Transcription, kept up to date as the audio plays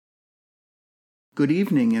Good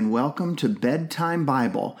evening and welcome to Bedtime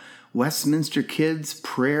Bible, Westminster Kids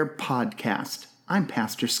Prayer Podcast. I'm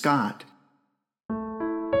Pastor Scott.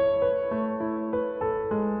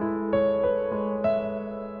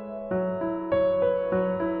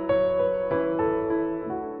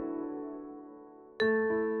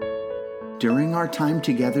 During our time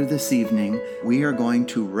together this evening, we are going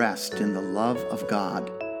to rest in the love of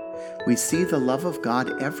God. We see the love of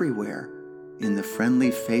God everywhere, in the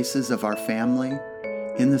friendly faces of our family,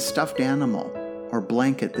 in the stuffed animal or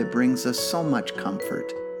blanket that brings us so much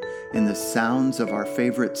comfort, in the sounds of our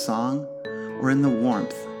favorite song, or in the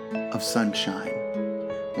warmth of sunshine.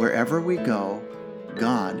 Wherever we go,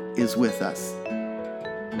 God is with us.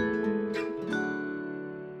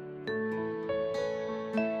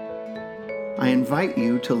 I invite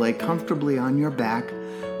you to lay comfortably on your back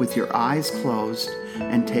with your eyes closed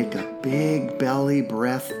and take a big belly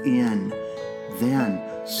breath in. Then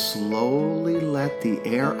slowly let the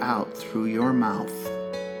air out through your mouth.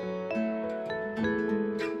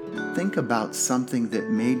 Think about something that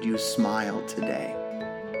made you smile today.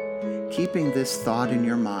 Keeping this thought in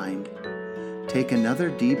your mind, take another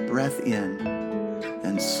deep breath in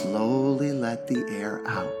and slowly let the air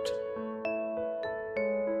out.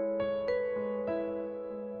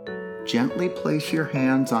 Gently place your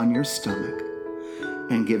hands on your stomach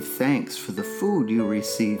and give thanks for the food you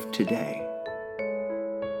received today.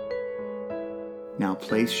 Now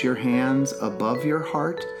place your hands above your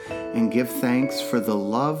heart and give thanks for the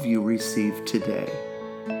love you received today.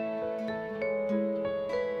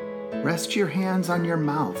 Rest your hands on your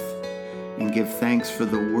mouth and give thanks for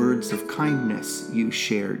the words of kindness you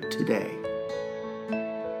shared today.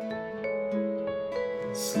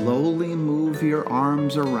 Slowly move your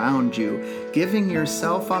arms around you, giving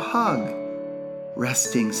yourself a hug,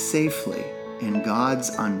 resting safely in God's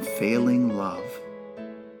unfailing love.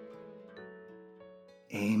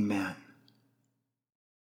 Amen.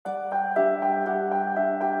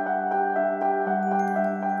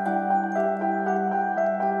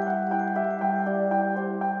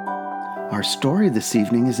 Our story this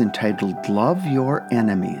evening is entitled, Love Your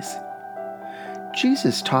Enemies.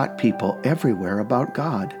 Jesus taught people everywhere about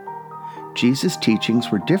God. Jesus'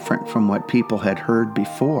 teachings were different from what people had heard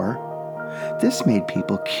before. This made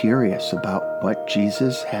people curious about what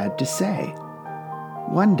Jesus had to say.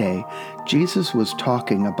 One day, Jesus was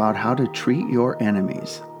talking about how to treat your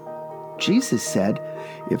enemies. Jesus said,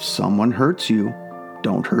 if someone hurts you,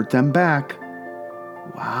 don't hurt them back.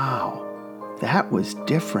 Wow, that was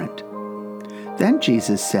different. Then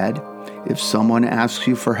Jesus said, if someone asks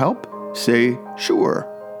you for help, say, sure.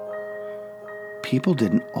 People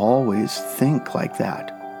didn't always think like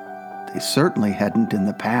that. They certainly hadn't in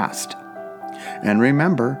the past. And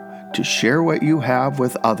remember to share what you have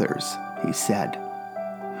with others, he said.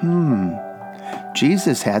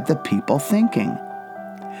 Jesus had the people thinking.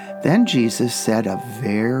 Then Jesus said a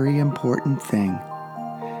very important thing.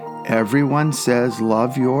 Everyone says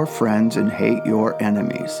love your friends and hate your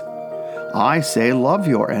enemies. I say love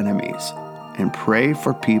your enemies and pray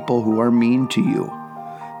for people who are mean to you.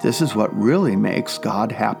 This is what really makes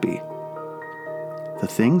God happy. The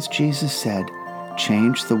things Jesus said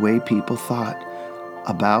changed the way people thought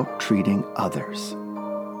about treating others.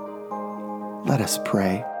 Let us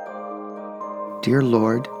pray. Dear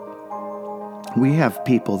Lord, we have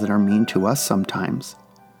people that are mean to us sometimes.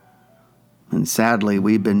 And sadly,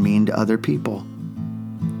 we've been mean to other people.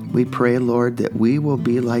 We pray, Lord, that we will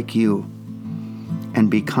be like you and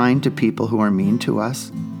be kind to people who are mean to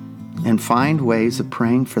us and find ways of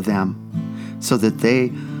praying for them so that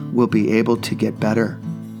they will be able to get better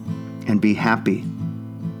and be happy.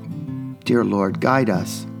 Dear Lord, guide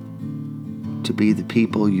us to be the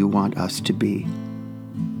people you want us to be.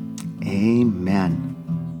 Amen.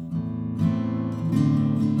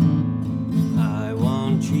 I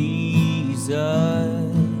want Jesus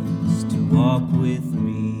to walk with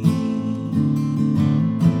me.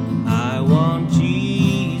 I want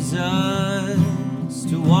Jesus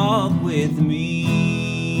to walk with me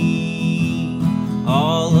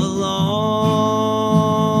all along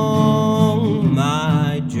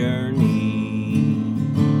my journey.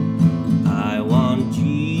 I want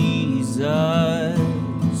Jesus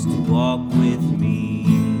to walk with me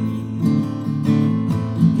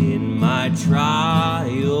in my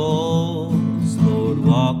trials. Lord,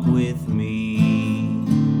 walk with me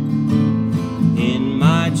in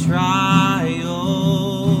my trials.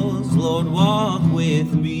 Lord, walk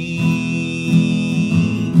with me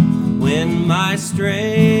when my strength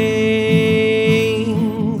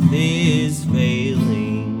is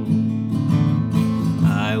failing.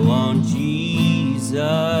 I want Jesus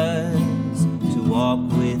to walk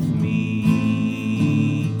with me.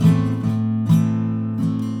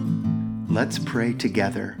 let's pray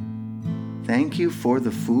together. Thank you for the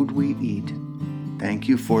food we eat. Thank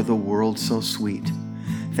you for the world so sweet.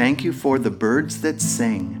 Thank you for the birds that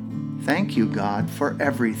sing. Thank you, God, for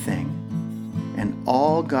everything. And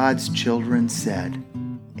all God's children said,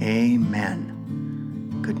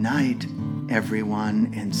 Amen. Good night,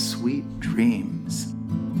 everyone, and sweet dreams.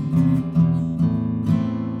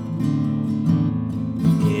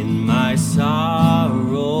 In my sorrows,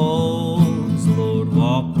 Lord,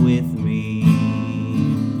 walk with me.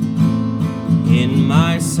 In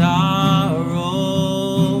my sorrows,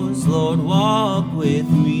 Lord, walk with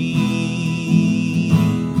me.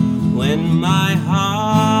 When my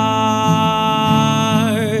heart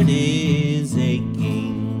is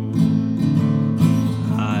aching,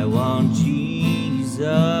 I want Jesus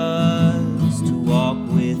to walk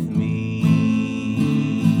with me.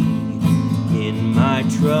 In my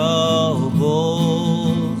troubles,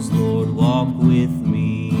 Lord, walk with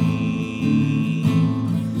me.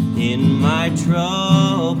 In my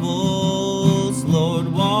troubles,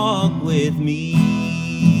 Lord, walk with me.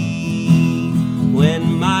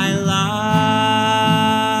 When my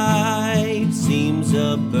life seems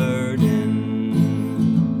a burden,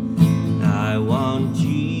 I want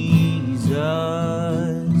Jesus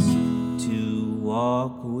to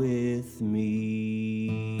walk with me.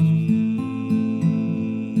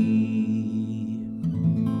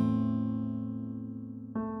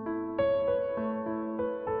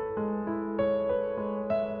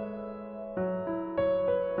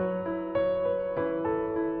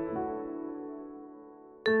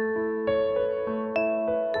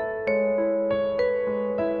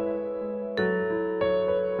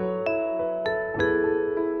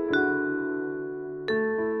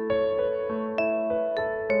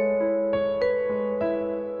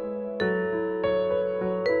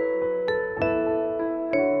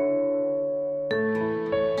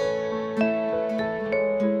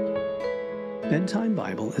 Bedtime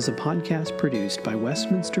Bible is a podcast produced by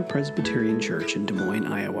Westminster Presbyterian Church in Des Moines,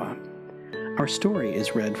 Iowa. Our story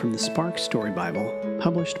is read from the Spark Story Bible,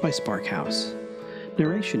 published by Spark House.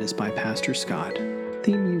 Narration is by Pastor Scott.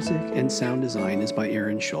 Theme music and sound design is by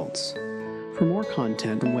Aaron Schultz. For more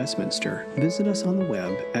content from Westminster, visit us on the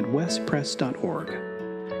web at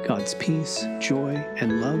westpress.org. God's peace, joy,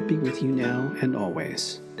 and love be with you now and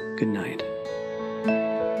always. Good night.